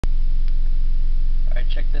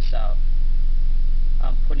check this out.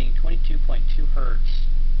 I'm putting 22.2 hertz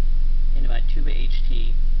into my Tuba HT.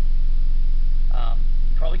 You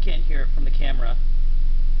probably can't hear it from the camera,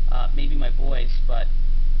 maybe my voice, but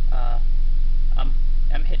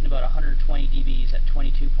I'm hitting about 120 dBs at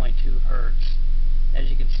 22.2 hertz. As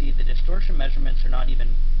you can see, the distortion measurements are not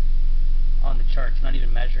even on the charts, not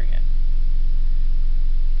even measuring it.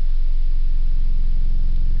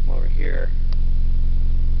 Come over here.